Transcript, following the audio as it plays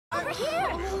here!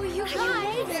 Oh, you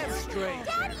guys! Get straight!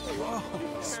 Daddy!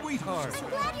 Whoa, sweetheart! I'm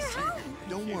glad you're home!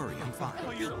 Don't worry, I'm fine.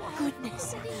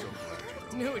 Goodness.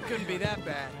 Knew it couldn't be that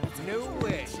bad. No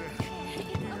way.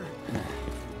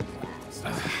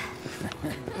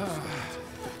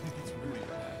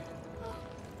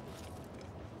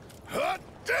 Hot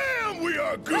damn, we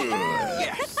are good!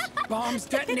 Yes! Bombs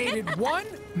detonated 1,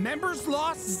 members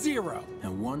lost 0.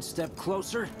 And one step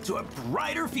closer to a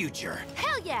brighter future.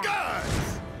 Hell yeah!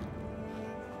 Guys!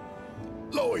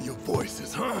 Lower your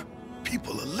voices, huh?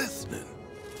 People are listening.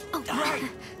 Oh, right.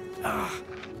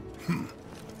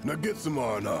 Now get some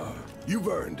R&R. You've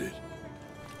earned it.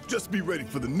 Just be ready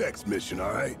for the next mission,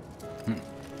 all right?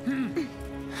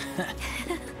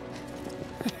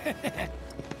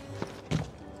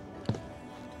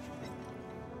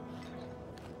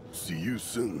 See you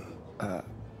soon. At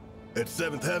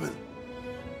 7th Heaven.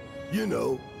 You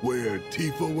know, where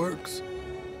Tifa works.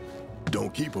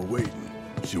 Don't keep her waiting.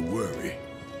 She'll worry.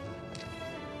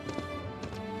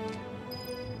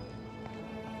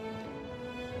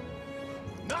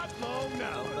 Not long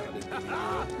now.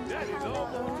 That is all.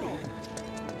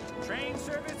 Train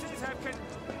services have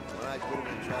When I put him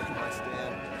in charge of my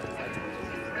stand,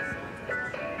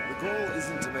 the goal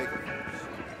isn't to make him.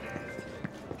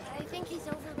 I think he's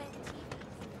overranked TV.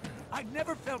 I've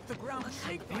never felt the ground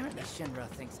shake. Apparently Shinra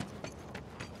thinks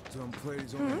Don't play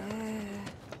his own.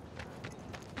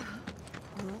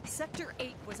 Sector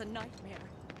 8 was a nightmare.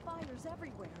 Fires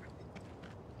everywhere.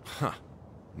 Huh.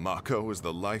 Mako is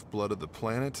the lifeblood of the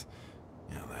planet?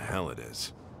 Yeah, the hell it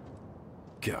is.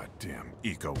 Goddamn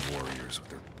eco-warriors with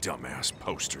their dumbass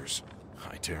posters.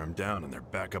 I tear them down and they're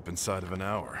back up inside of an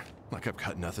hour. Like I've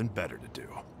got nothing better to do.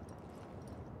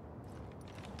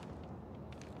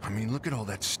 I mean, look at all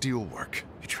that steel work.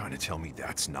 You trying to tell me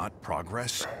that's not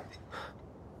progress?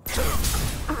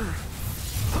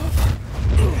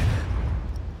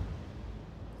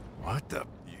 What the?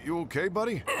 You okay,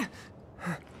 buddy?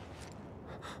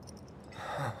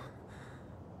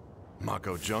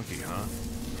 Mako junkie, huh?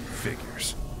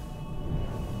 Figures.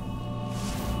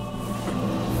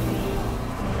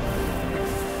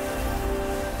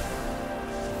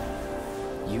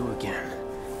 You again.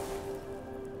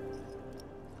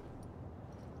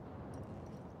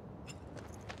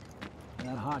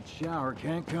 That hot shower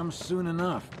can't come soon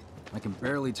enough. I can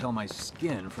barely tell my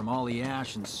skin from all the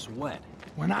ash and sweat.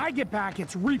 When I get back,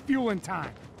 it's refueling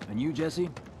time. And you, Jesse?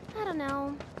 I don't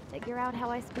know. Figure out how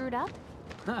I screwed up?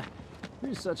 Ha!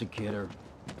 You're such a kidder.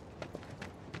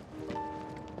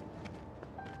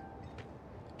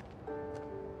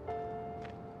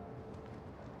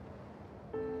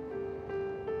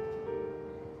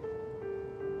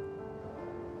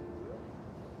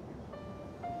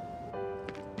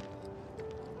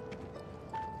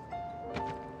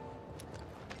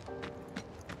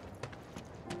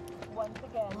 Once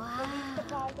again, police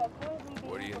supplies are currently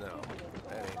being What do you know?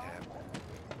 That ain't happening.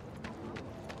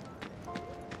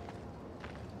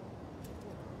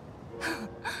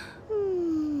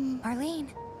 Arlene.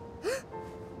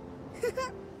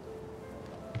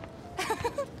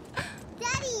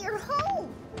 Daddy, you're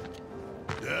home!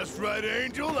 That's right,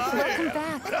 Angel. I Welcome am.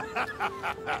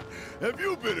 back. Have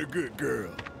you been a good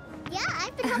girl? Yeah,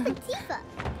 I've been helping Tifa.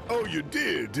 Oh, you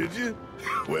did you?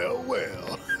 Well,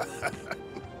 well.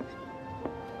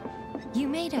 You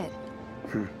made it.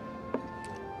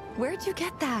 Where'd you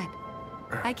get that?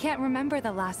 I can't remember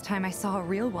the last time I saw a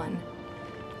real one.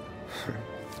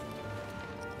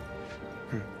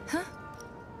 Huh?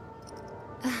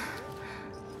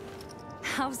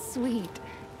 How sweet.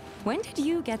 When did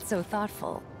you get so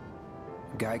thoughtful?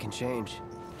 Guy can change.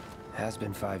 Has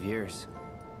been 5 years.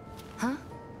 Huh?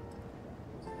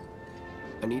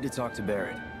 I need to talk to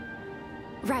Barrett.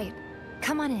 Right.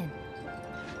 Come on in.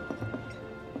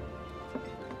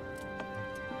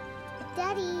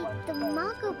 Daddy, the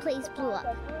Mako place blew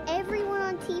up. Everyone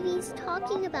on TV's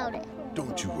talking about it.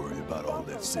 Don't you worry about all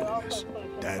that silliness.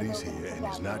 Daddy's here and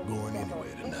he's not going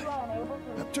anywhere tonight.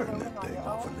 Now turn that thing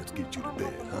off and let's get you to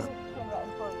bed, huh?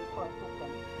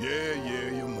 Yeah,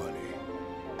 your money.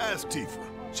 Ask Tifa.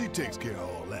 She takes care of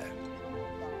all that.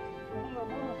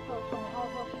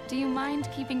 Do you mind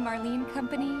keeping Marlene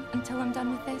company until I'm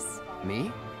done with this?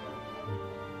 Me?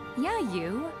 Yeah,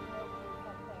 you.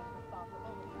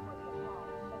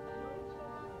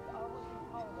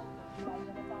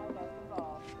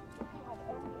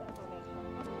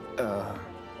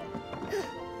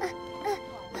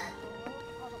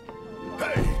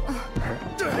 Hey!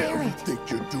 What the hell you think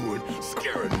you're doing,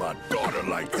 scaring my daughter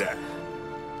like that?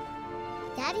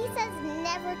 Daddy says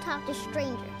never talk to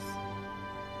strangers.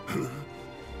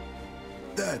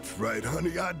 That's right,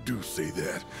 honey, I do say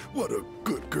that. What a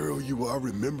good girl you are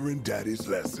remembering Daddy's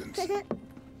lessons.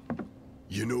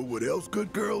 You know what else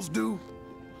good girls do?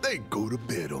 They go to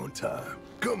bed on time.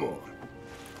 Come on.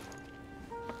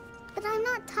 But I'm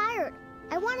not tired.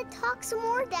 I want to talk some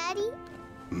more, Daddy.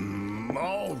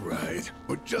 All right,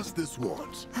 but just this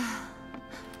once.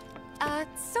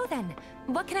 So then,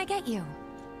 what can I get you?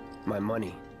 My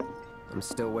money. I'm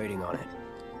still waiting on it.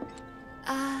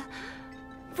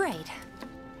 Right.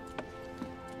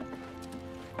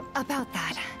 About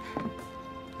that,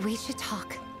 we should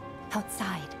talk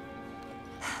outside.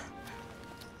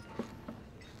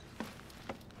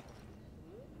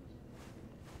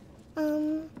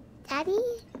 Daddy?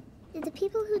 Did the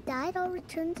people who died all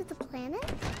return to the planet?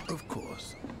 Of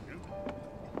course.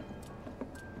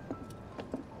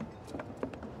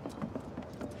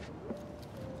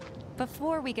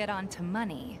 Before we get on to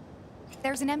money,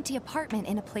 there's an empty apartment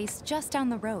in a place just down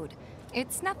the road.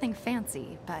 It's nothing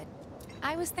fancy, but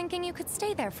I was thinking you could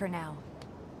stay there for now.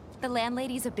 The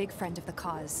landlady's a big friend of the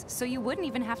cause, so you wouldn't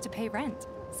even have to pay rent.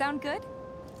 Sound good?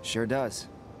 Sure does.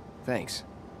 Thanks.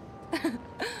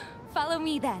 Follow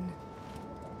me then.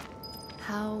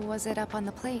 How was it up on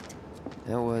the plate?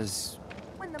 It was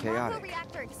chaotic.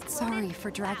 Sorry for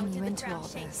dragging you into all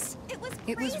this.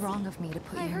 It was wrong of me to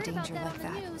put you in danger like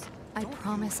that. I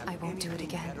promise I won't do it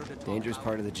again. Danger's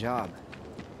part of the job.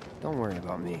 Don't worry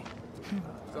about me.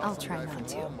 I'll try not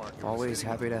to. Always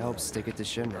happy to help stick it to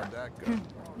Shinra.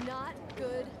 Not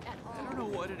good at all. I don't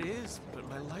know what it is, but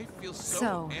my life feels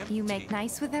So, you make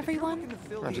nice with everyone?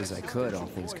 Much as I could, all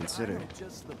things considered.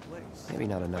 Maybe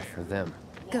not enough for them.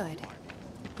 Good.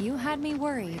 You had me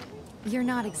worried. You're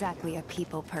not exactly a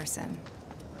people person.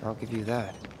 I'll give you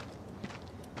that.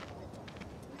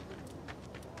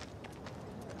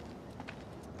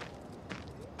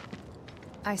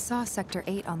 I saw Sector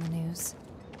 8 on the news.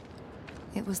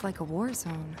 It was like a war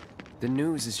zone. The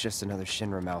news is just another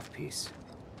Shinra mouthpiece.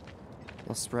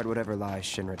 They'll spread whatever lies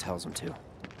Shinra tells them to.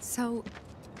 So,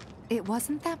 it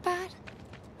wasn't that bad?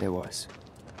 It was.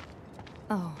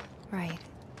 Oh, right.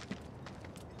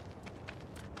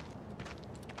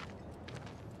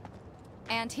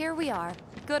 And here we are.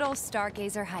 Good old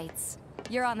Stargazer Heights.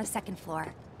 You're on the second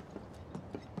floor.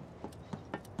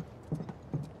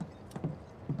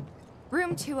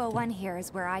 Room 201 here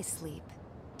is where I sleep.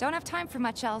 Don't have time for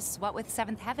much else, what with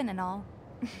 7th Heaven and all.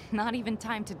 Not even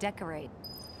time to decorate.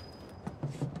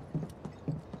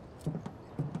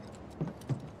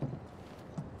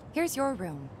 Here's your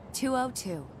room,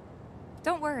 202.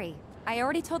 Don't worry, I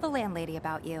already told the landlady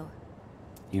about you.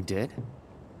 You did?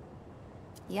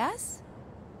 Yes?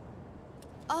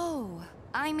 Oh,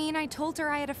 I mean, I told her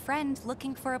I had a friend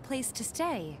looking for a place to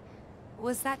stay.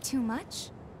 Was that too much?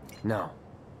 No.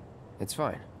 It's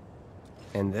fine.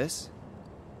 And this?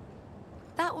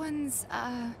 That one's,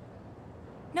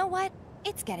 know what?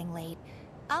 It's getting late.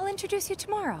 I'll introduce you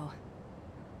tomorrow.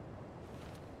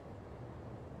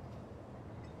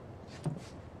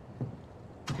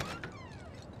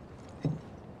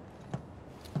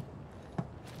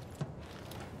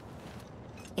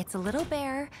 It's a little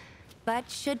bare, but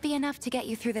should be enough to get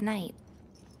you through the night.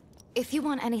 If you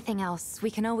want anything else,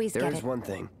 we can always get it. There is one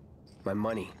thing. My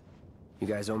money. You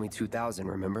guys owe me 2,000,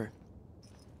 remember?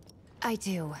 I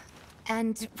do.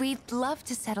 And we'd love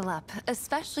to settle up,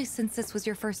 especially since this was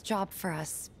your first job for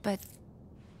us, but...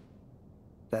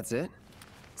 That's it?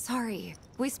 Sorry.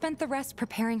 We spent the rest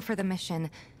preparing for the mission.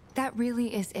 That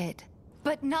really is it.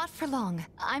 But not for long.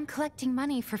 I'm collecting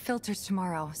money for filters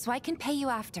tomorrow, so I can pay you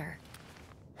after.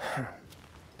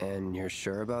 And you're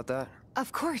sure about that?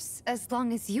 Of course, as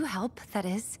long as you help, that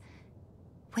is.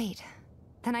 Wait,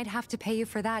 then I'd have to pay you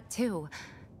for that too.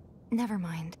 Never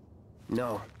mind.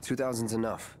 No, 2,000's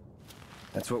enough.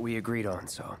 That's what we agreed on,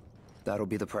 so that'll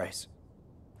be the price.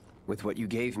 With what you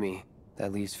gave me,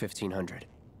 that leaves 1,500.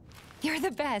 You're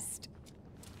the best.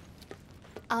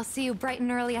 I'll see you bright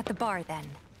and early at the bar then.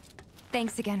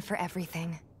 Thanks again for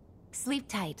everything. Sleep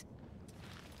tight.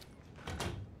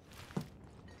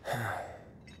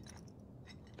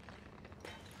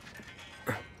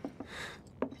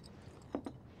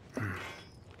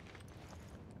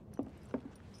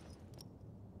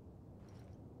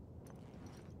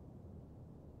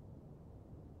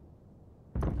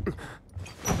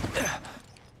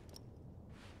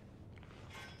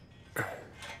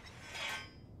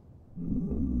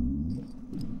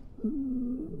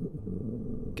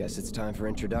 Guess it's time for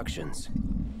introductions.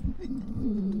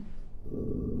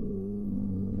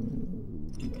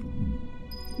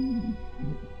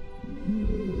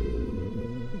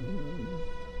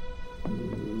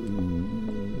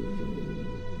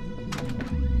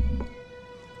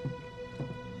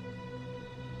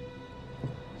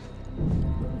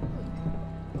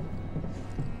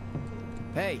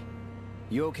 Hey,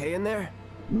 you okay in there?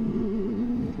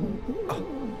 Oh.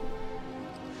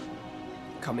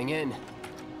 Coming in.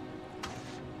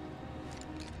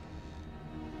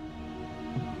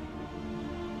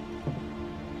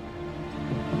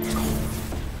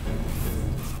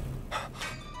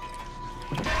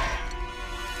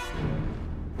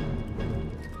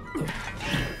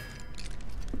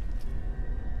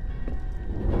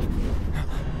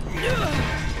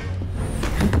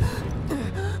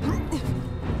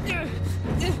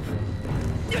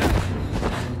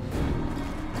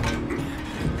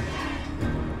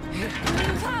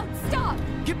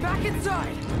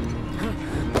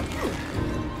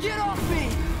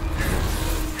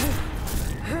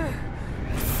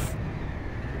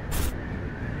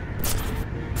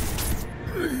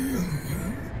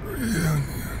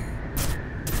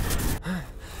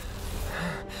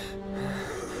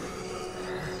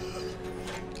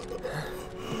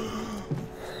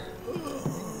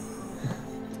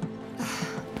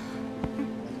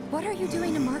 What are you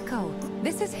doing to Marco?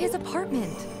 This is his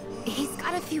apartment. He's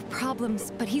got a few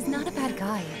problems, but he's not a bad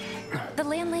guy. The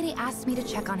landlady asked me to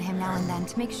check on him now and then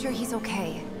to make sure he's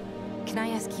okay. Can I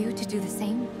ask you to do the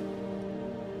same?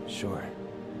 Sure.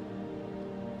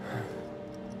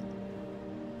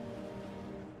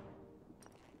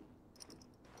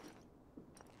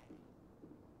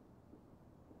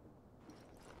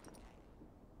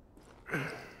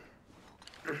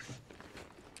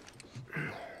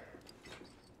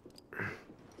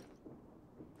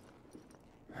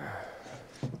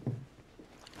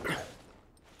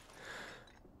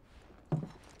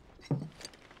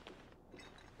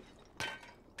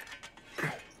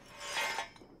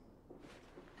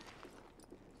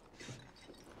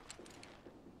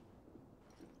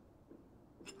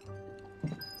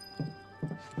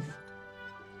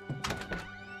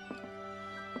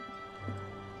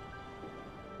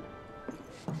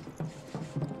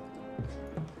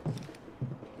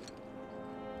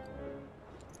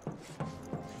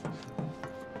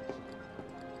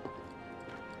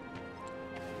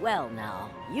 Well now,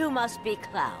 you must be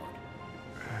Cloud.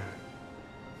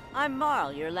 I'm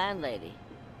Marl, your landlady.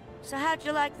 So how'd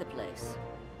you like the place?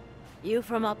 You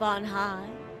from up on high?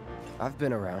 I've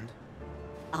been around.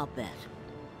 I'll bet.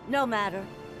 No matter.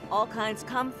 All kinds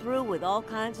come through with all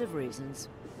kinds of reasons.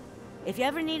 If you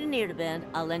ever need an ear to bend,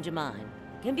 I'll lend you mine.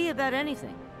 Can be about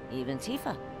anything, even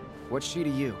Tifa. What's she to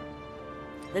you?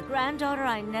 The granddaughter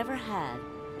I never had.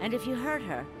 And if you hurt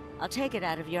her, I'll take it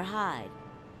out of your hide.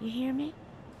 You hear me?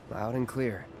 Loud and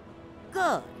clear.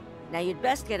 Good. Now you'd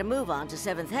best get a move on to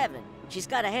 7th Heaven. She's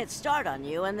got a head start on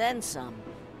you, and then some.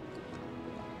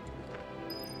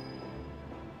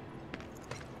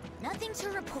 Nothing to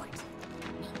report.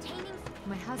 Maintaining...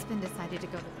 My husband decided to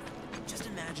go to... Just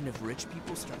imagine if rich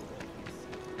people started...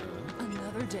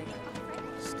 Another day.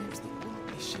 Stamps the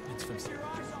only shipments from...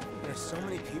 There's so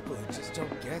many people who just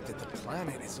don't get that the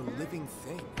planet is a living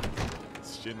thing.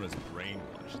 Shinra's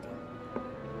brainwashed them.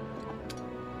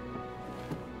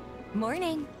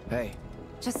 Morning. Hey.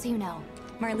 Just so you know,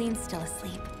 Marlene's still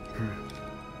asleep.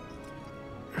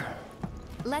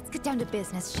 Let's get down to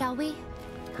business, shall we?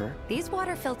 Huh? These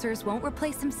water filters won't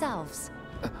replace themselves.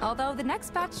 Although the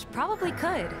next batch probably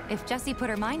could, if Jessie put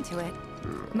her mind to it.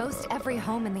 Most every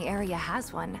home in the area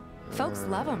has one. Folks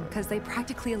love them because they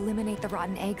practically eliminate the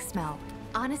rotten egg smell.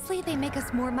 Honestly, they make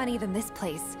us more money than this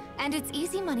place. And it's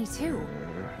easy money too.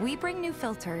 We bring new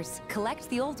filters, collect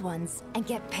the old ones, and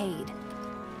get paid.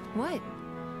 What?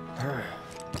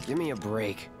 Give me a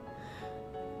break.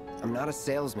 I'm not a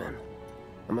salesman.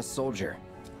 I'm a soldier.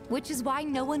 Which is why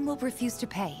no one will refuse to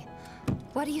pay.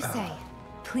 What do you say?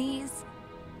 Please?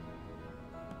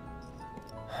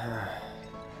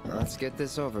 Let's get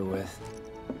this over with.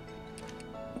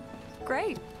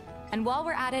 Great. And while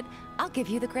we're at it, I'll give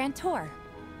you the grand tour.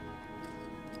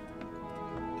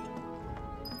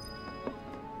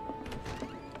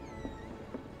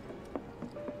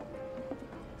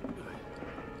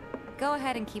 Go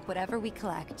ahead and keep whatever we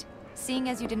collect. Seeing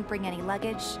as you didn't bring any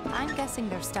luggage, I'm guessing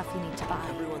there's stuff you need to buy.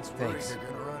 Thanks.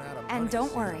 And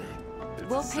don't worry,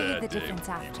 we'll pay the difference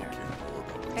after.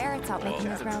 Barrett's out making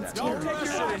his rounds too.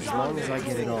 As long as I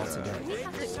get it all today.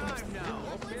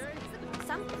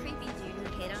 Some creepy dude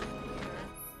who hit him.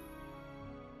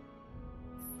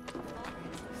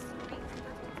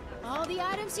 All the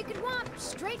items you could want,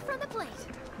 straight from the plate.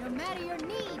 No matter your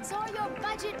needs or your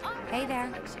budget. Hey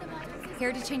there.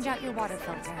 Here to change out your water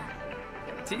filter.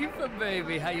 Tifa,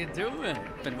 baby, how you doing?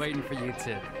 Been waiting for you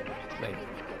to... Wait,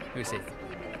 who's he?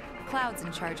 Cloud's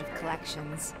in charge of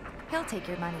collections. He'll take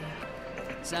your money.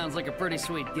 Sounds like a pretty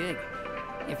sweet gig.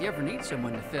 If you ever need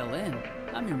someone to fill in,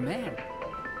 I'm your man.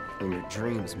 In your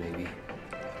dreams, maybe.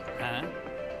 Huh?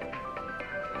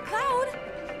 Cloud!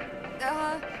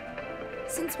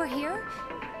 Since we're here,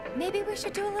 maybe we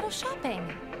should do a little shopping.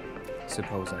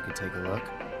 Suppose I could take a look?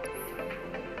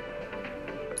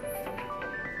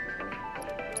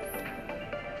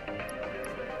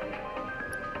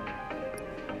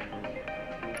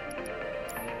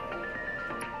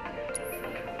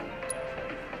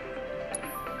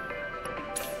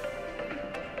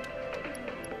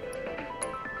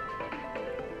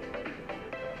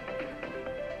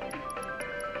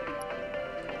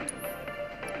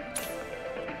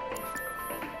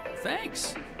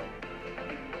 Thanks.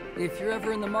 If you're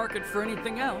ever in the market for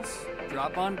anything else,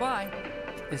 drop on by.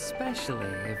 Especially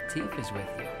if Teef is with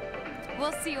you.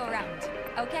 We'll see you around,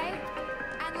 okay?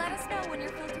 And let us know when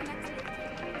your filter next week.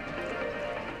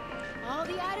 All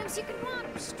the items you could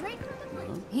want, straight from the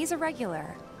plate. He's a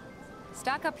regular.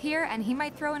 Stock up here and he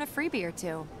might throw in a freebie or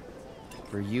two.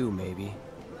 For you, maybe.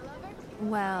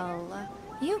 Well,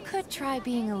 you could try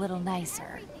being a little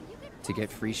nicer. To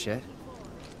get free shit?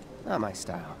 Not my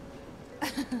style.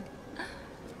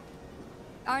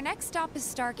 Our next stop is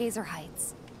Stargazer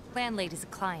Heights. Landlady's a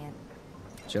client.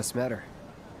 Just met her.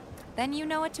 Then you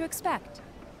know what to expect.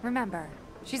 Remember,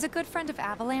 she's a good friend of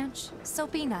Avalanche, so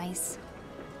be nice.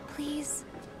 Please?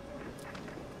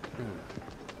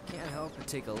 Can't help but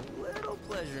take a little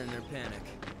pleasure in their panic.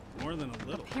 More than a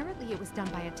little. Apparently it was done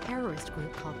by a terrorist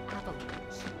group called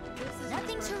Avalanche.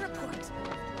 Nothing to report.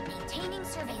 Maintaining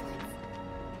surveillance.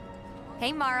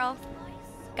 Hey, Marl.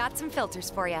 Got some filters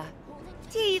for ya.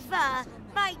 Tifa,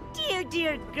 my dear,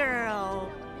 dear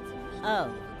girl. Oh,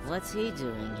 what's he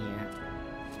doing here?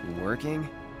 Working?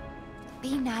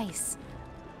 Be nice.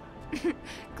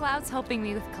 Cloud's helping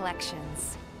me with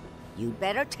collections. You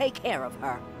better take care of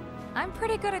her. I'm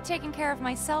pretty good at taking care of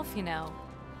myself, you know.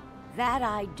 That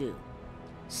I do.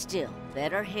 Still,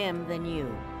 better him than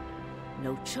you.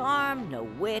 No charm, no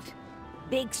wit.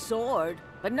 Big sword,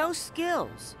 but no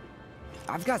skills.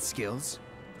 I've got skills.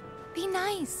 Be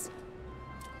nice.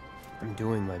 I'm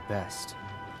doing my best.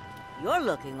 You're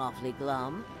looking awfully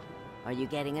glum. Are you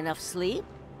getting enough sleep?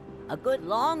 A good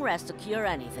long rest will cure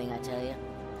anything, I tell you.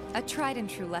 A tried and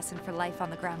true lesson for life on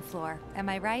the ground floor, am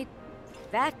I right?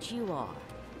 That you are.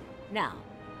 Now,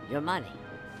 your money.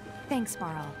 Thanks,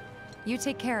 Marl. You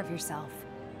take care of yourself.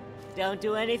 Don't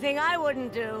do anything I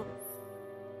wouldn't do.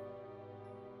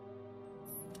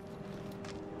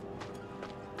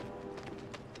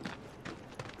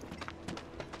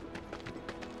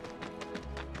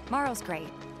 Marl's great.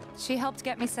 She helped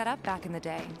get me set up back in the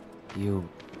day. You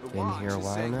been here a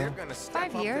while now?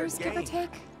 5 years, give or take.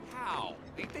 How?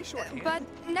 Ain't they short-handed? But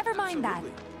never mind that.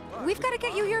 We've got to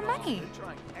get you your money.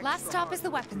 Last stop is the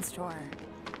weapons store.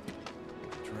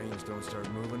 Trains don't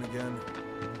start moving again.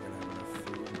 We're gonna have enough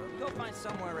food. Go find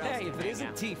somewhere else. Hey, if it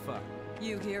isn't Tifa.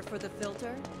 You here for the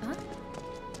filter? Huh?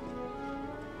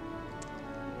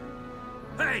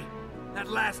 Hey! That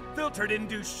last filter didn't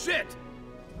do shit!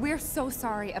 We're so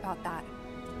sorry about that.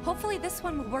 Hopefully this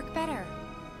one will work better.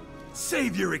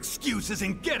 Save your excuses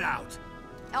and get out!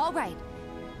 All right.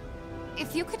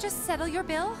 If you could just settle your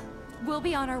bill, we'll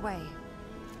be on our way.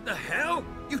 The hell?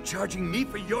 You charging me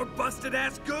for your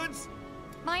busted-ass goods?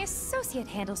 My associate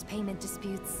handles payment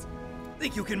disputes.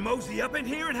 Think you can mosey up in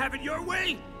here and have it your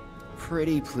way?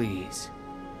 Pretty please.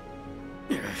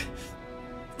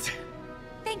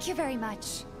 Thank you very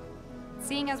much.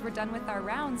 Seeing as we're done with our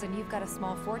rounds and you've got a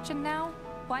small fortune now,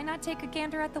 why not take a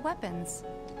gander at the weapons?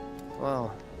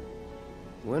 Well,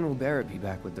 when will Barrett be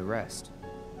back with the rest?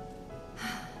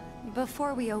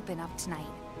 Before we open up tonight.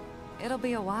 It'll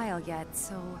be a while yet,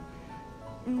 so...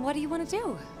 what do you want to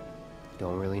do?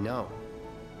 Don't really know.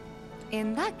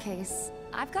 In that case,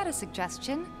 I've got a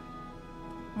suggestion.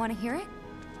 Want to hear it?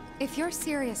 If you're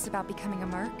serious about becoming a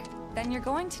merc, then you're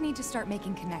going to need to start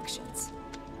making connections.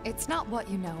 It's not what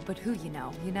you know, but who you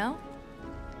know, you know?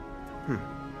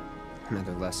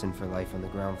 Another lesson for life on the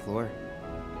ground floor.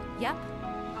 Yep.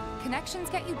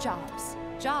 Connections get you jobs.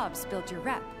 Jobs build your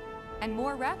rep. And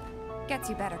more rep gets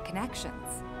you better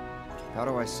connections. How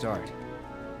do I start?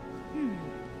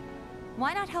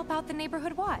 Why not help out the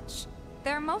Neighborhood Watch?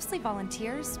 They're mostly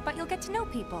volunteers, but you'll get to know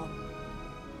people.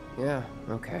 Yeah,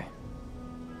 okay.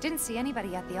 Didn't see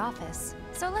anybody at the office,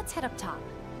 so let's head up top.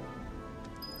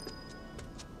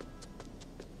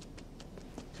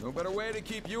 No better way to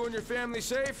keep you and your family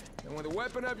safe than with a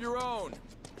weapon of your own.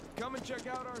 Come and check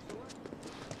out our selection.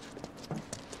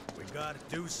 We gotta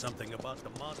do something about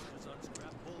the monsters on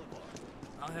Scrap Boulevard.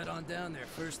 I'll head on down there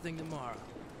first thing tomorrow.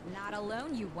 Not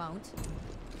alone, you won't.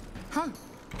 Huh.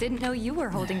 Didn't know you were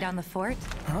holding down the fort.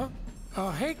 Huh?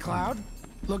 Oh, hey, Cloud.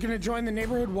 Looking to join the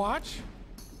Neighborhood Watch?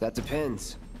 That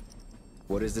depends.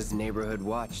 What does this neighborhood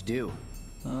watch do?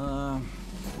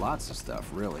 Lots of stuff,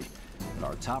 really. But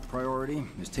our top priority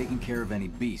is taking care of any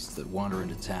beasts that wander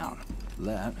into town.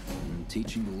 That, and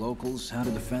teaching the locals how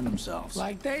to defend themselves.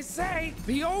 Like they say,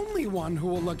 the only one who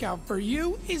will look out for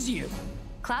you is you.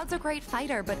 Cloud's a great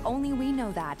fighter, but only we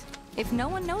know that. If no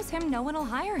one knows him, no one will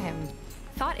hire him.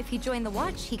 Thought if he joined the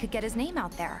Watch, he could get his name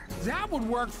out there. That would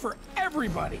work for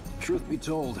everybody. Truth be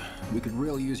told, we could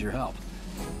really use your help.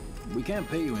 We can't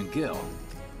pay you in gil,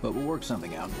 but we'll work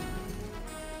something out.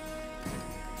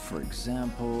 For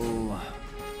example...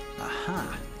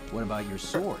 Aha! What about your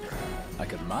sword? I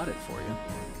could mod it for you.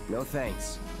 No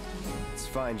thanks. It's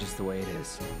fine just the way it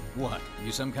is. What,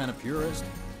 you some kind of purist?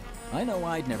 I know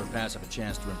I'd never pass up a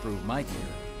chance to improve my gear.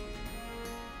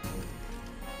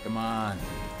 Come on,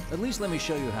 at least let me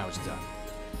show you how it's done.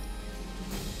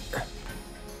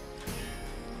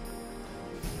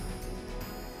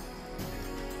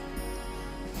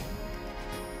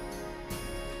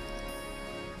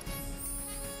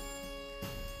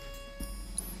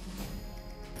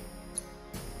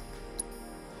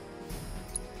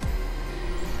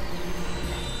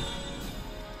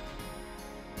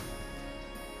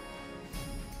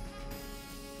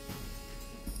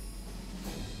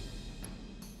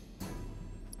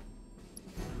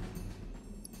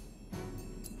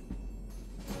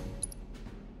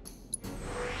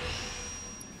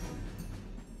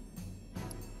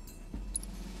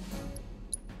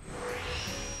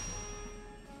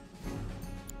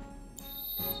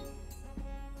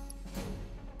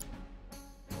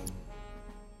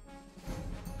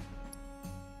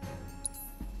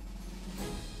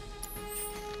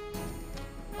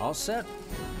 All set?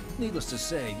 Needless to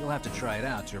say, you'll have to try it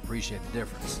out to appreciate the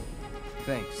difference.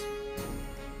 Thanks.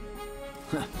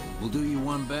 We'll do you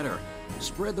one better.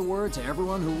 Spread the word to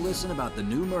everyone who'll listen about the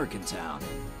new merc in town.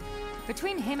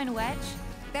 Between him and Wedge,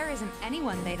 there isn't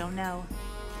anyone they don't know.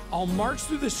 I'll march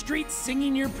through the streets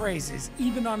singing your praises,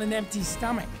 even on an empty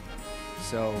stomach.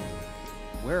 So,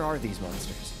 where are these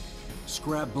monsters?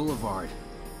 Scrap Boulevard.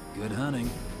 Good hunting.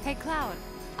 Hey, Cloud,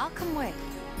 I'll come with.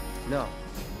 No,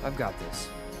 I've got this.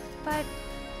 But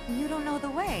you don't know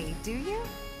the way, do you?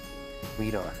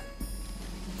 Lead on.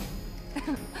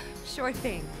 Sure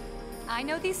thing. I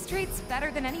know these streets better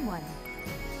than anyone.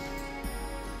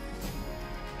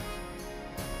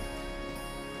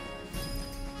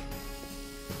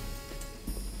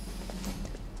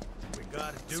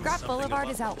 Scrap Boulevard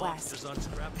is out west.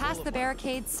 Past the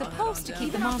barricades, supposed to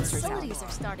keep the monsters out.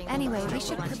 Anyway, we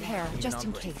should prepare, just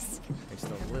in case. It's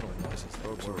the little noises.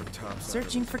 Folks over top.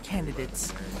 Searching for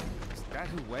candidates. Is that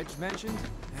who Wedge mentioned?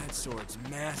 That sword's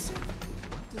massive.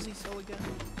 What does he sell again?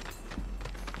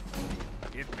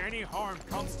 If any harm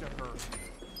comes to her.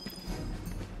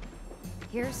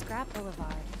 Here's Scrap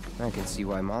Boulevard. I can see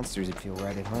why monsters would feel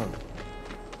right at home.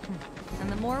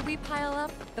 And the more we pile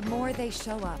up, the more they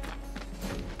show up.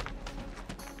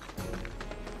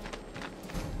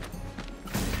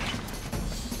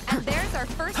 And there's our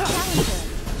first challenger.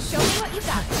 Show me what you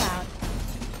got, Cloud.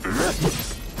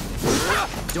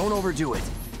 Don't overdo it.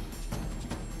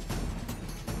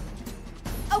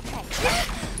 Okay.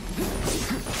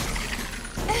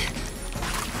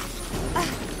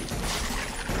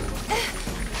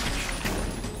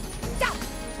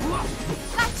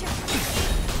 Gotcha.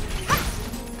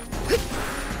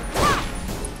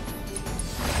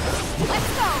 Let's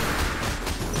go.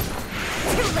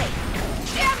 Too late.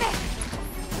 Damn it.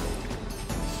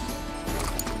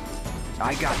 I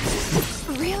got this.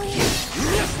 Really?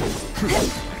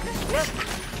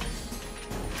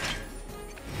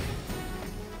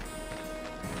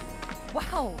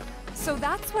 Wow. So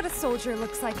that's what a soldier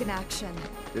looks like in action.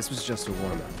 This was just a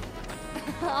warm-up.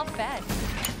 I'll bet.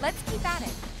 Let's keep at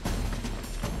it.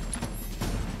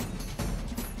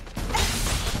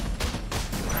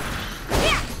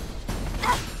 There!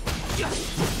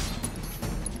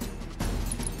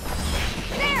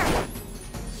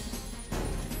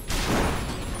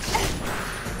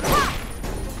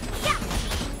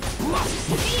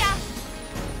 See ya!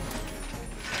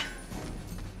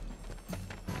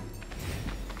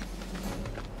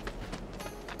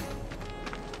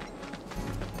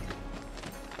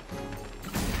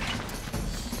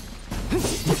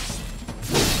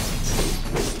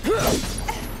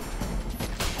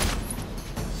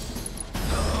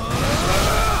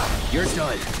 You're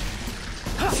done.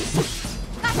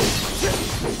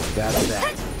 That's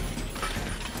that.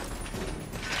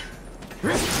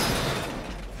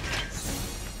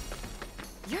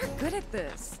 You're good at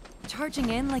this. Charging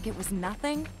in like it was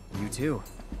nothing. You too.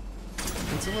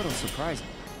 It's a little surprising.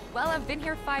 Well, I've been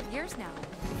here 5 years now.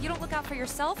 If you don't look out for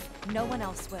yourself, no one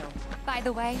else will. By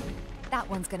the way, That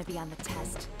one's gonna be on the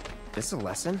test. This a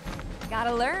lesson?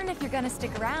 Gotta learn if you're gonna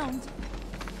stick around.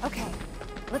 Okay,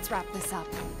 let's wrap this up.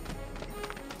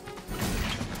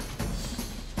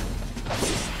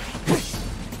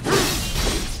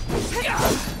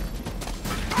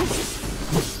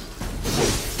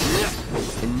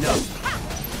 Enough.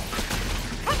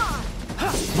 Come on!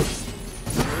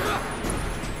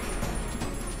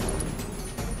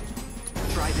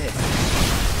 Try this.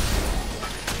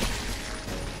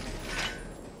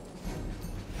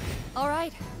 All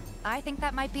right, I think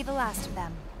that might be the last of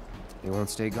them. They won't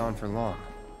stay gone for long.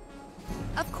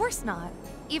 Of course not.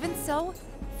 Even so,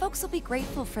 folks will be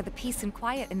grateful for the peace and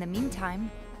quiet in the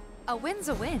meantime. A win's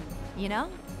a win, you know?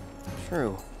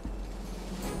 True.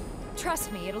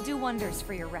 Trust me, it'll do wonders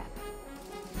for your rep.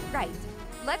 Right,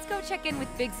 let's go check in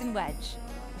with Biggs and Wedge.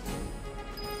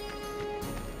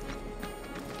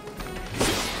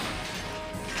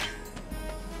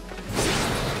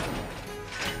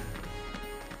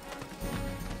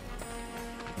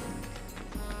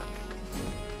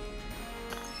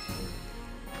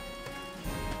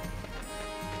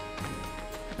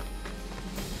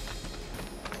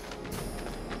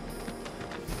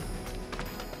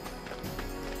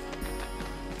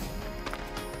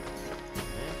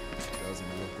 Doesn't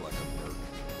look like a bird.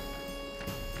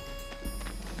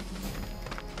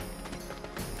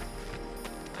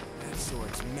 That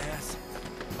sword's massive.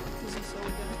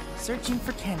 Searching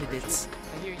for candidates.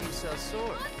 I hear you sell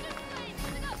swords.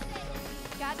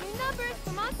 Got new numbers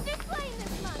for Monsters Playing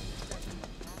this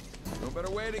month. No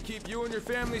better way to keep you and your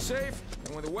family safe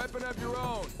than with a weapon of your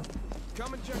own.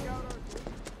 Come and check out our...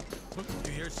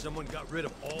 You hear someone got rid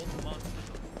of all the monsters?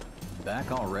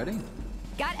 Back already?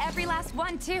 Got every last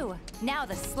one, too. Now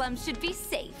the slums should be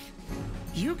safe.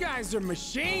 You guys are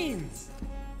machines!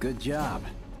 Good job.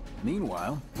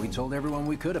 Meanwhile, we told everyone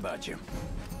we could about you.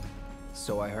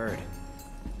 So I heard.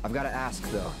 I've got to ask,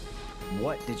 though.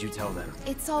 What did you tell them?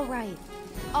 It's all right.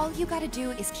 All you gotta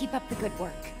do is keep up the good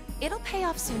work. It'll pay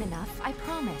off soon enough, I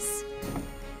promise.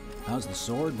 How's the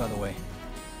sword, by the way?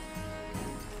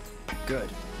 Good.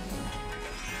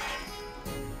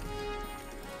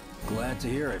 Glad to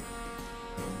hear it.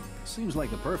 Seems like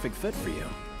the perfect fit for you.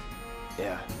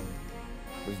 Yeah.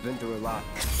 We've been through a lot.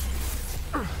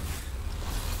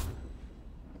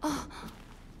 Oh.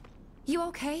 You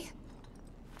okay?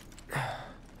 I'm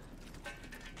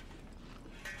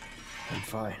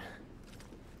fine.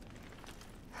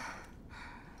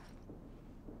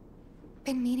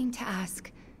 Been meaning to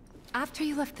ask. After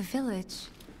you left the village...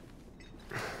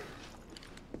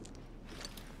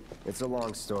 It's a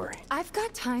long story. I've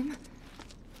got time.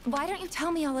 Why don't you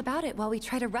tell me all about it while we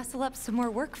try to rustle up some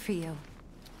more work for you?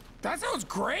 That sounds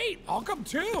great! I'll come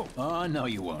too! Oh, no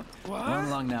you won't. What? Run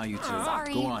along now, you two.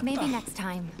 Sorry, Go on. maybe next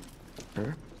time.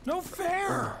 Huh? No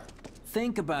fair!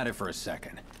 Think about it for a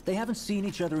second. They haven't seen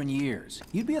each other in years.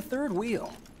 You'd be a third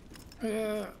wheel.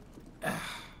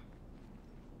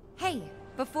 Hey,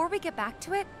 before we get back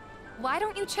to it, why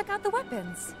don't you check out the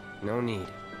weapons? No need.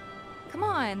 Come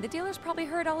on, the dealer's probably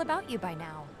heard all about you by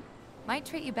now. Might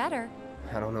treat you better.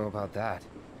 I don't know about that.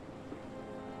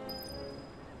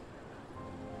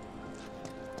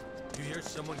 You hear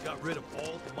someone got rid of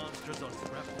all the monsters on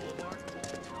Scrap Boulevard?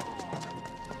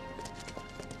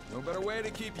 No better way to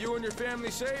keep you and your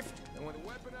family safe than with a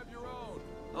weapon of your own.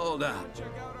 Hold on. Check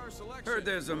out our selection. Heard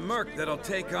there's a merc that'll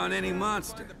take on any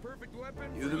monster.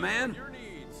 You the man?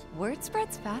 Word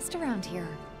spreads fast around here.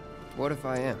 What if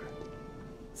I am?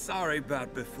 Sorry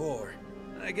about before.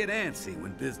 I get antsy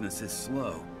when business is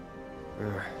slow.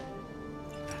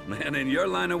 Man in your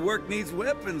line of work needs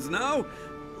weapons, no?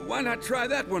 Why not try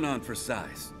that one on for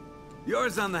size?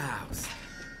 Yours on the house.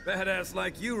 Badass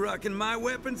like you rocking my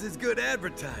weapons is good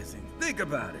advertising. Think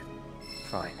about it.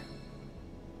 Fine.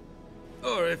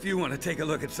 Or if you want to take a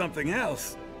look at something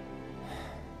else.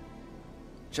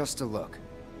 Just a look.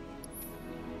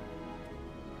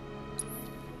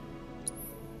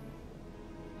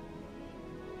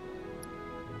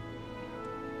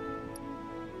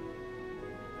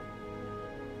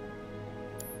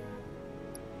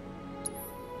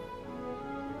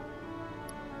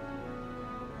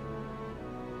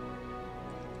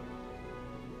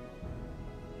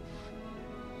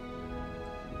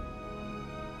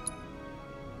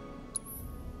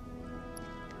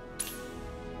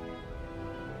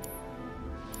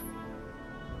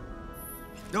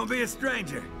 Don't be a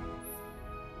stranger.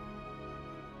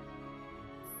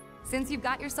 Since you've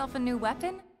got yourself a new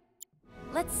weapon,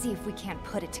 let's see if we can't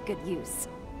put it to good use.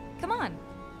 Come on,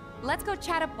 let's go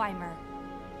chat up Weimer.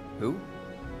 Who?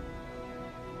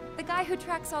 The guy who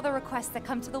tracks all the requests that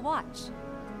come to the watch.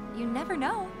 You never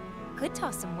know. Could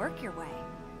toss some work your way.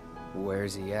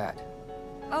 Where's he at?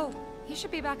 Oh, he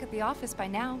should be back at the office by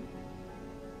now.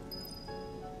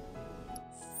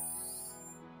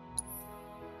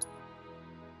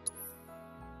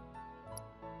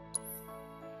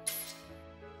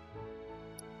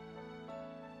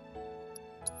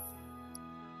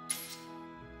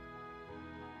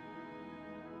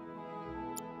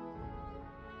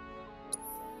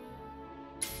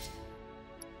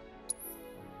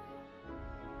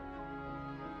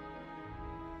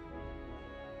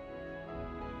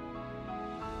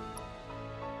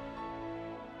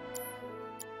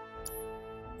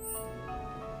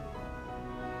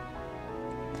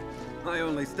 I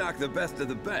only stock the best of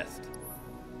the best.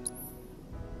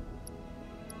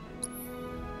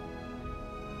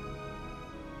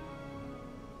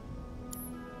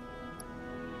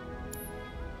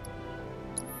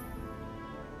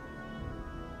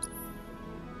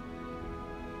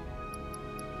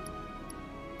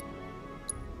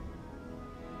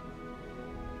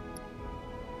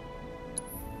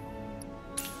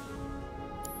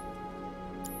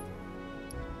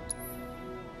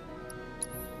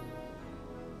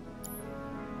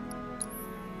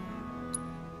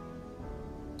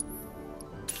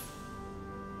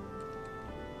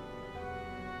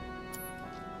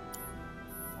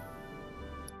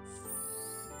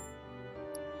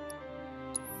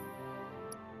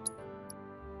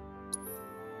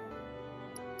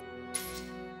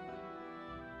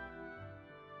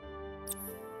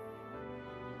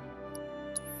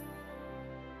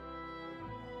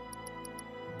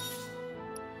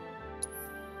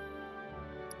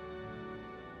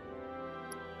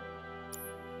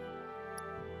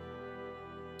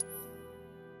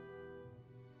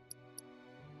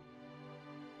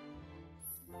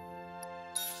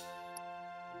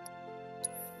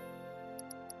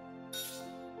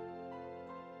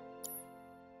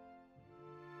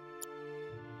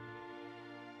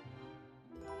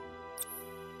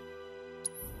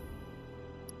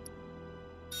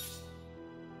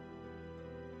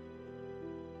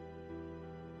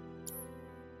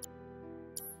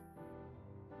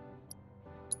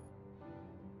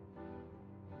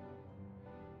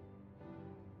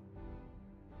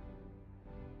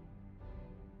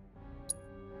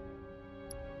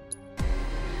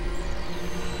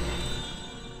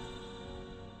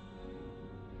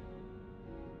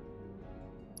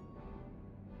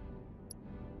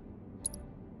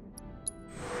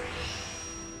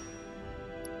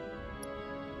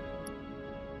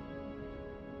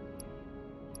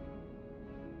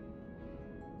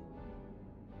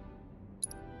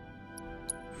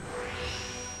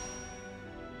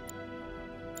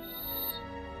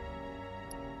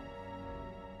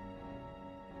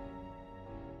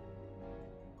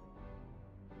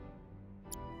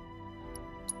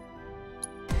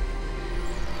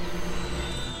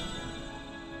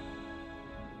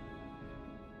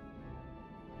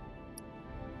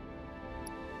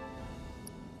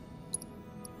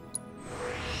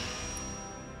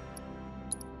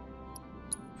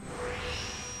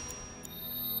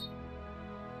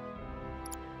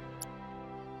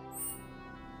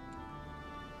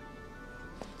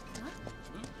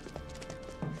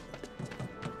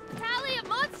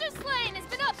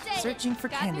 Searching for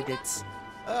candidates.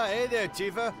 Hey there,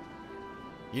 Tifa.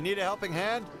 You need a helping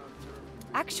hand?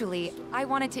 Actually, I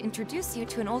wanted to introduce you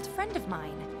to an old friend of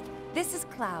mine. This is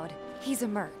Cloud. He's a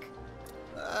merc.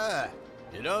 Ah,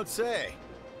 you don't say.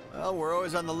 Well, we're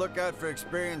always on the lookout for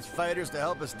experienced fighters to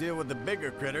help us deal with the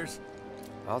bigger critters.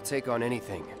 I'll take on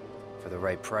anything. For the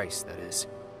right price, that is.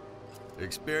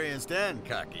 Experienced and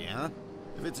cocky, huh?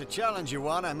 If it's a challenge you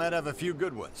want, I might have a few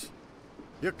good ones.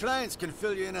 Your clients can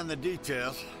fill you in on the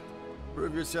details.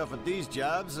 Prove yourself at these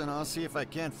jobs, and I'll see if I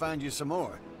can't find you some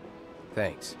more.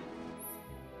 Thanks.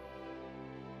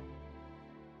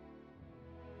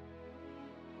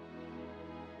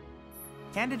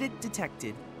 Candidate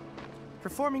detected.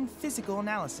 Performing physical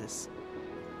analysis.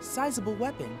 Sizable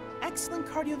weapon, excellent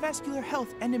cardiovascular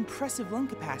health and impressive lung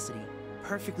capacity.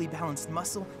 Perfectly balanced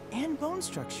muscle and bone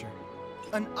structure.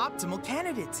 An optimal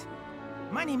candidate.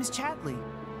 My name is Chadley.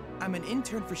 I'm an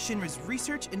intern for Shinra's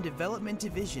Research and Development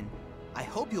Division. I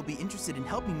hope you'll be interested in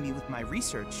helping me with my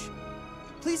research.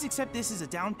 Please accept this as a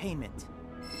down payment.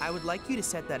 I would like you to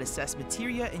set that assess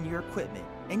materia in your equipment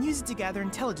and use it to gather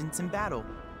intelligence in battle.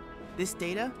 This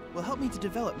data will help me to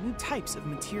develop new types of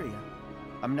materia.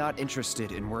 I'm not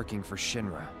interested in working for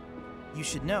Shinra. You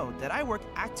should know that I work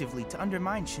actively to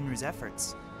undermine Shinra's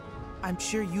efforts. I'm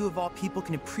sure you of all people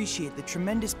can appreciate the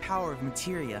tremendous power of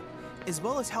materia, as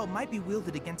well as how it might be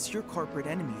wielded against your corporate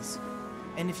enemies.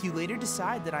 And if you later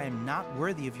decide that I am not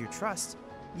worthy of your trust,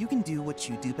 you can do what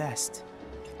you do best.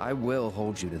 I will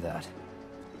hold you to that.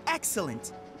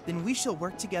 Excellent! Then we shall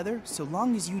work together so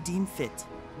long as you deem fit.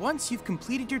 Once you've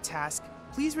completed your task,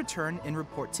 please return and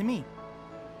report to me.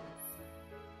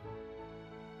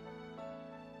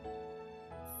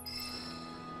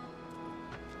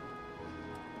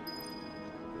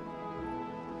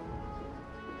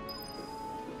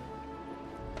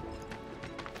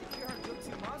 You're our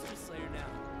go-to monster slayer now.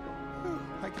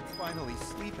 I can finally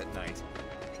sleep at night.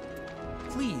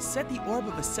 Please set the Orb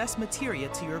of Assess Materia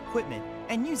to your equipment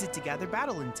and use it to gather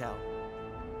battle intel.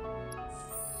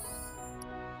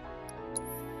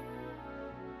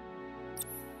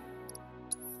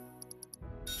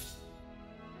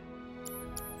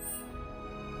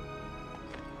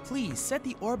 Please set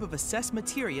the Orb of Assess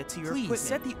Materia to your equipment. Please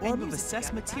set the Orb of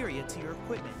Assess Materia to your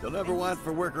equipment. You'll never want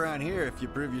for work around here if you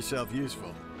prove yourself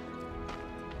useful.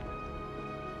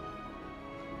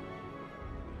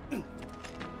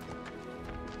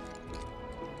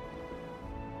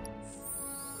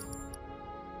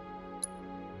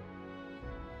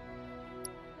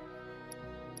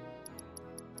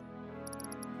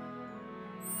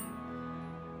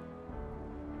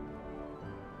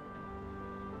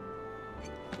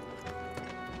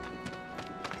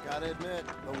 Gotta admit,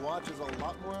 the watch is a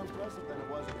lot more impressive than it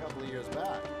was a couple of years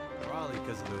back. Probably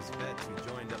because of those vets who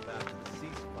joined up after the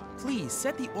ceasefire. Please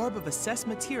set the Orb of Assess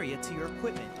Materia to your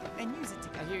equipment and use it to...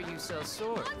 I hear you sell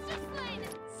swords.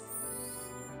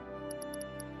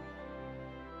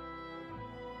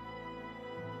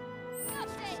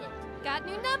 Got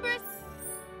new numbers!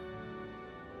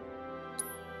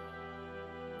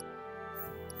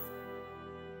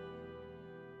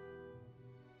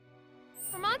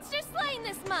 For monster slaying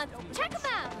this month! Check them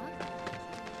out!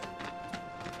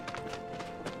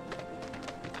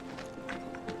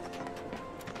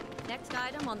 Next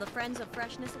item on the Friends of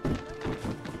Freshness.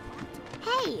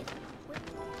 Hey!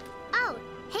 Oh,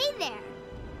 hey there!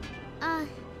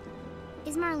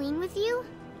 Is Marlene with you?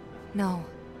 No.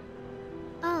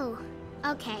 Oh,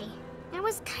 okay. I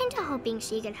was kinda hoping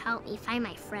she could help me find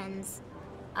my friends.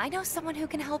 I know someone who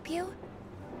can help you.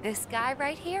 This guy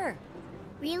right here.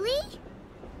 Really?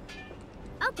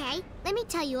 Okay, let me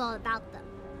tell you all about them.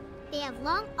 They have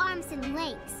long arms and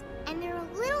legs, and they're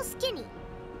a little skinny.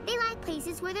 They like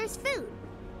places where there's food,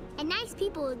 and nice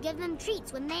people will give them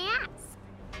treats when they ask.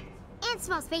 And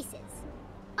small spaces.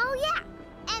 Oh yeah,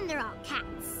 and they're all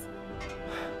cats.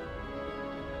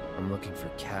 I'm looking for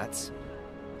cats.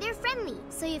 They're friendly,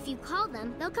 so if you call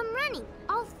them, they'll come running.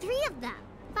 All 3 of them.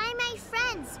 Find my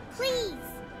friends, please.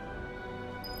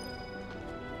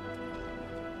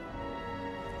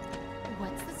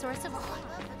 What's the source of...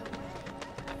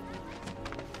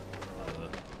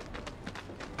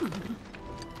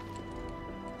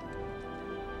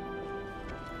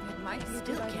 It might be a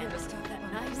good idea to stop that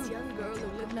nice young girl who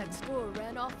lived next door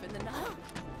ran off in the night.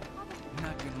 I'm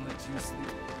not gonna let you sleep.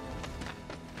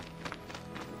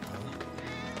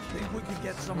 Think we could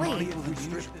get some Wait. money if we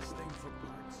strip this thing for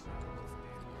parts?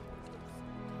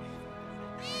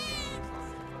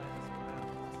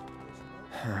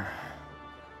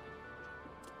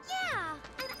 Yeah,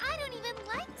 and I don't even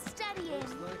like studying.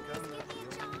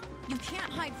 You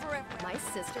can't hide forever. My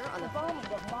sister on the phone.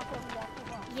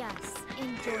 Yes,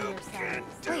 enjoy yourself.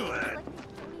 Can't do it.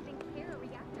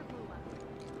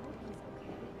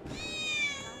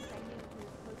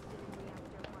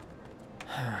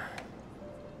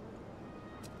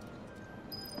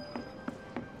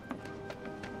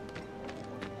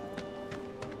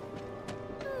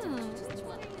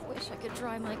 Wish I could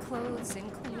dry my clothes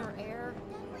in cleaner air.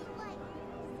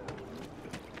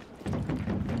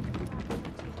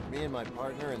 Me and my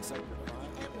partner in Sector 5.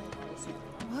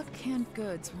 What canned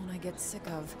goods won't I get sick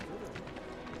of?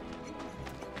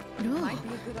 Might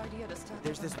be a good idea to stop.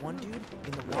 There's this one dude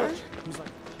in the watch who's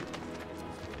like...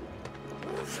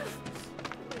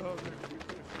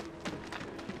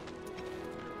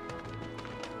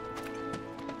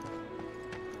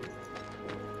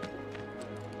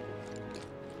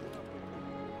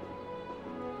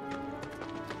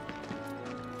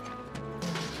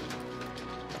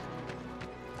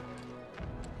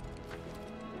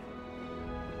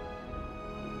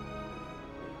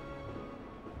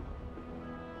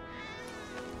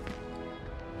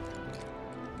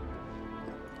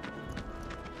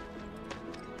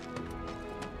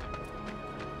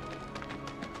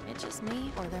 It's just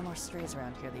me, or are there more strays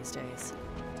around here these days?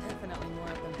 Definitely more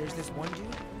of them. There's this one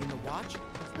dude in the watch.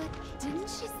 But didn't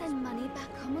she send money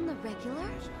back home on the regular?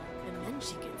 And then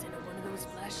she gets into one of those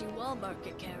flashy wall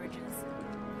market carriages.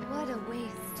 What a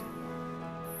waste.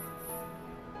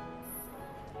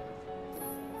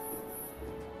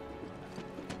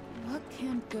 What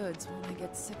canned goods one I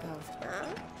get sick of.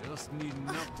 Just need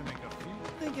enough to make a few.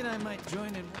 Thinking I might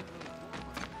join in.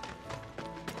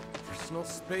 Personal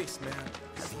space, man.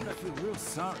 I feel real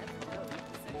sorry.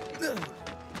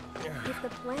 If the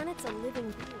planet's a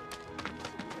living being.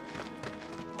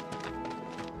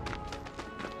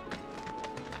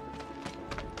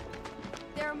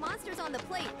 There are monsters on the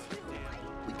plate, too,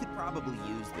 right? We could probably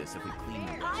use this if we clean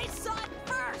it. I saw it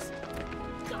first!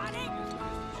 Got it?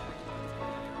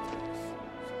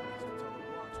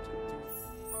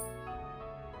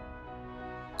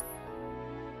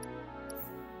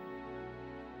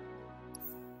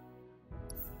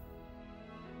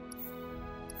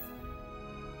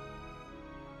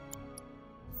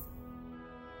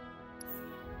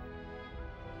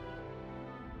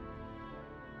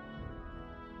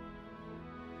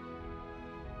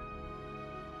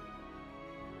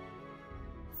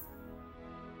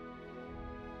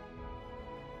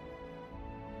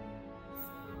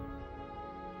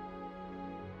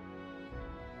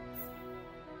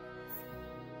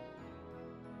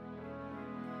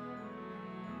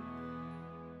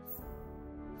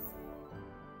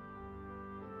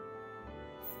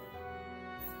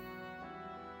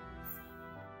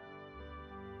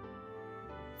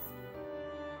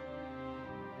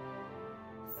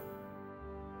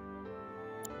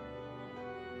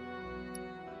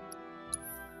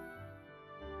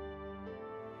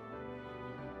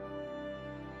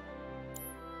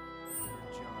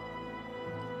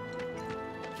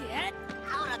 Get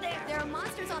out of there! There are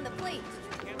monsters on the plate.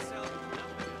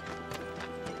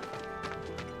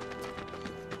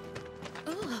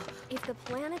 Ugh, if the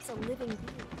planet's a living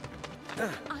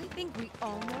being. I think we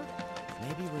all know.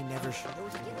 Maybe we never should.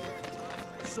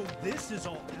 So this is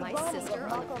all. My sister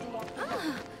on the plate.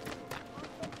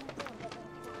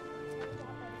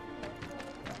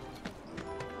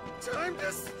 Time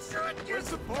to strut your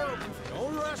support.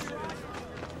 Don't rush it.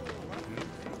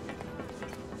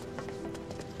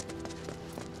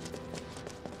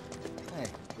 Hey,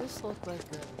 this looked like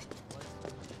a...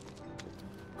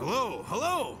 Hello,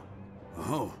 hello!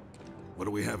 Oh, what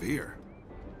do we have here?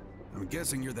 I'm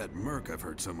guessing you're that merc I've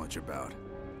heard so much about.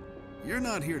 You're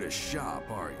not here to shop,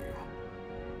 are you?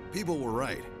 People were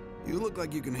right. You look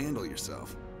like you can handle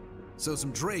yourself. So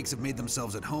some drakes have made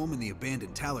themselves at home in the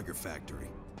abandoned Taliger factory.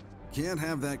 Can't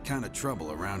have that kind of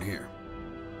trouble around here.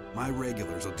 My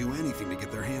regulars will do anything to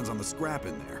get their hands on the scrap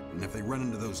in there, and if they run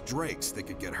into those drakes, they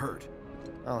could get hurt.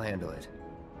 I'll handle it.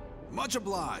 Much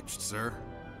obliged, sir.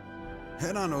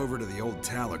 Head on over to the old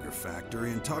Taliger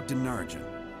factory and talk to Narjan.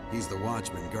 He's the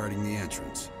watchman guarding the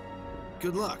entrance.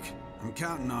 Good luck. I'm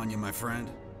counting on you, my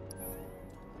friend.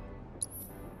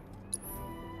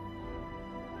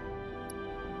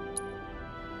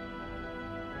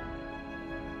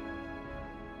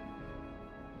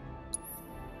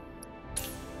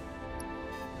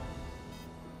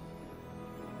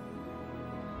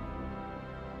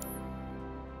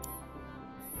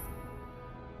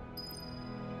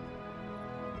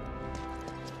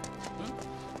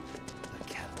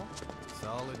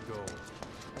 Solid gold.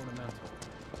 Ornamental.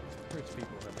 Rich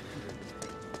people have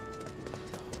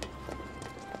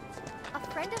A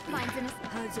friend of mine's in a...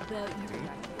 How's about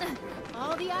you?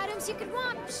 All the items you could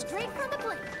want, straight from the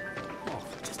plate. Oh,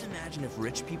 just imagine if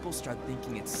rich people start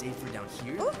thinking it's safer down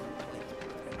here. Ooh.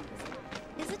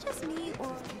 Is it just me,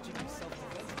 or...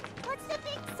 What's the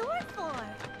big sword for?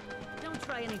 Don't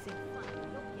try anything fun.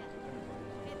 You'll get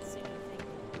it. It's anything.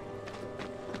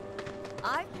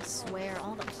 I swear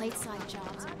all the plateside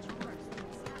jobs are...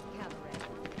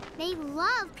 They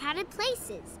love crowded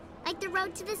places, like the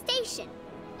road to the station.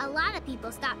 A lot of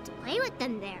people stop to play with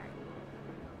them there.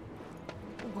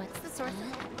 What's the source of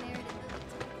that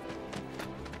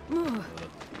Ugh.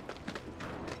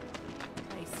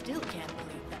 I still can't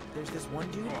believe that. There's this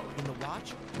one dude in the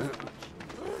watch.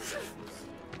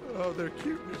 Oh, they're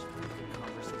cute.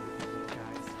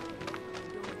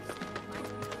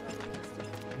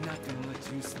 I'm not gonna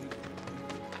let you sleep.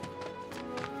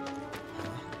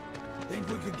 Think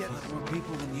we could get more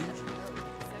people than usual?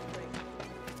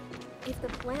 If the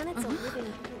planet's a living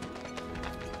being.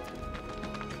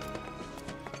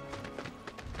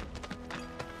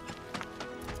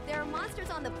 There are monsters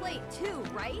on the plate, too,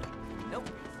 right? Nope.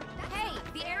 Hey,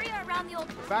 the area around the old...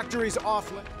 Factory's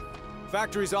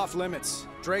off limits.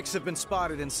 Drakes have been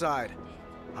spotted inside.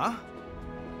 Huh?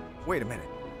 Wait a minute.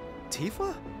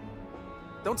 Tifa?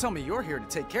 Don't tell me you're here to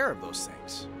take care of those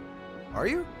things. Are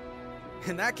you?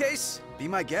 In that case, be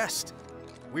my guest.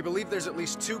 We believe there's at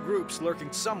least 2 groups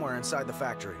lurking somewhere inside the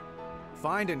factory.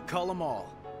 Find and cull them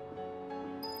all.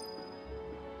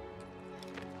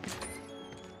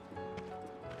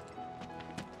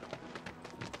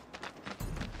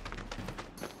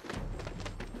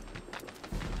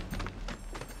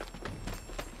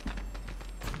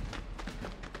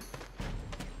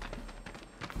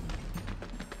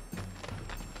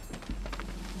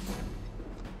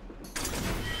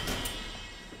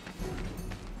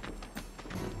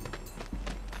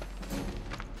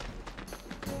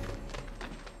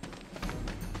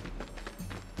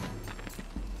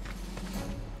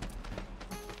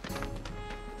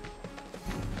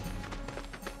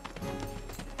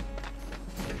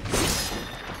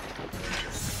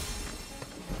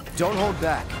 Don't hold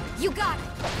back. You got it!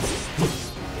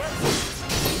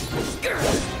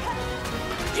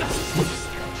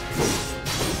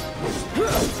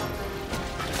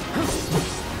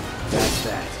 That's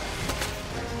that.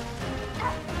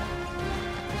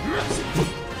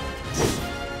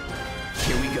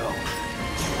 Here we go.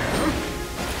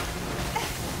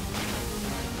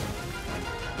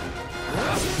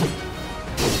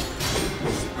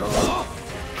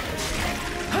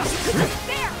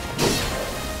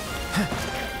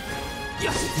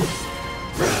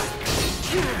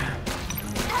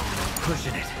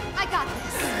 Pushing it. I got this.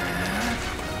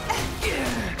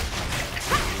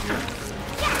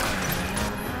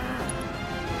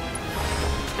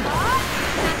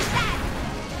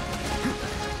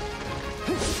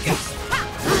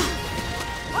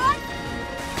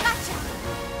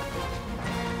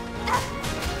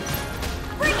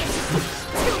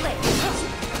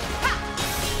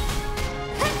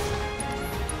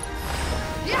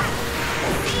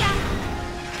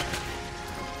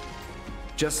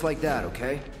 Just like that,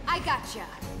 okay? I gotcha.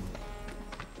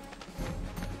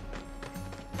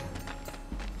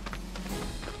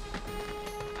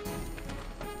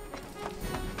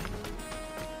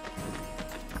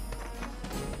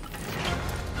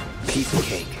 Piece of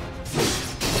cake.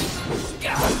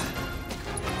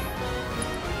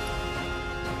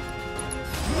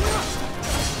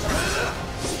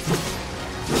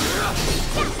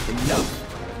 Enough.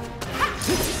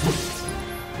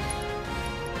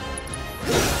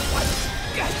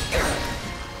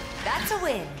 That's a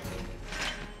win.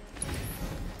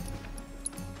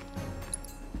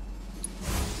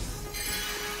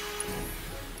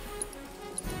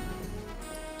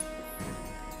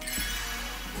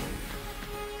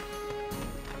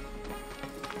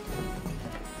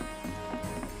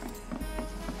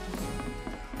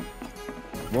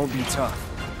 Won't be tough.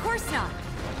 Of course not.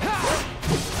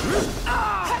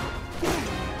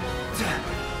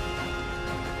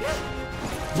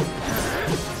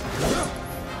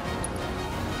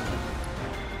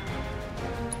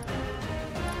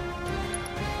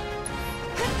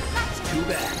 Too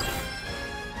bad.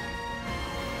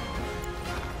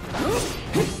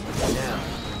 Now.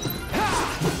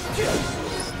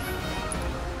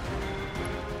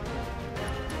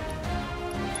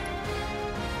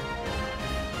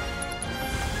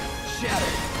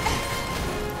 Shatter.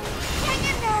 Hang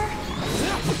in there.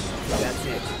 That's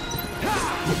it.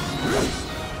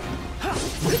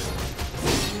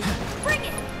 Bring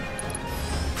it.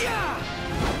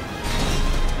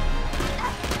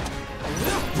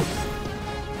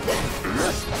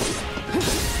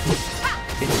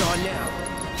 It's on now.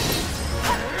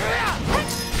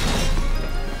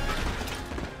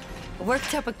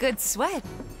 Worked up a good sweat.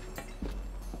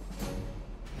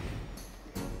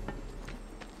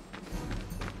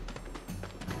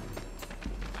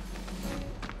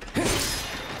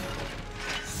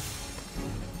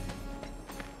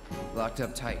 Locked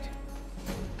up tight.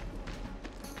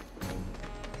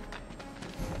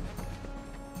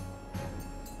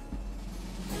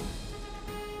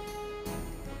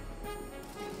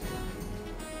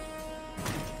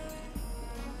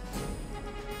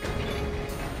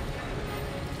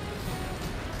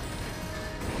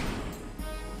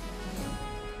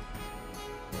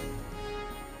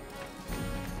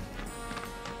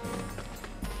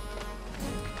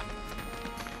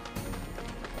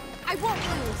 I won't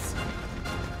lose.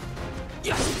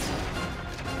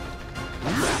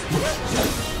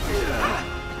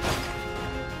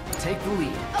 Take the lead.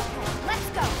 Okay, let's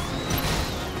go.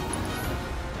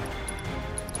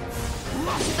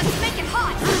 Let's make it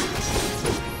hot.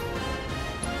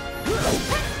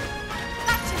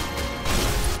 Gotcha.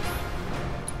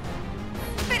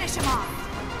 Finish him off.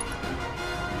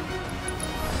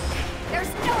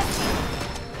 There's no escape.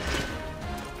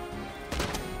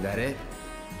 That it?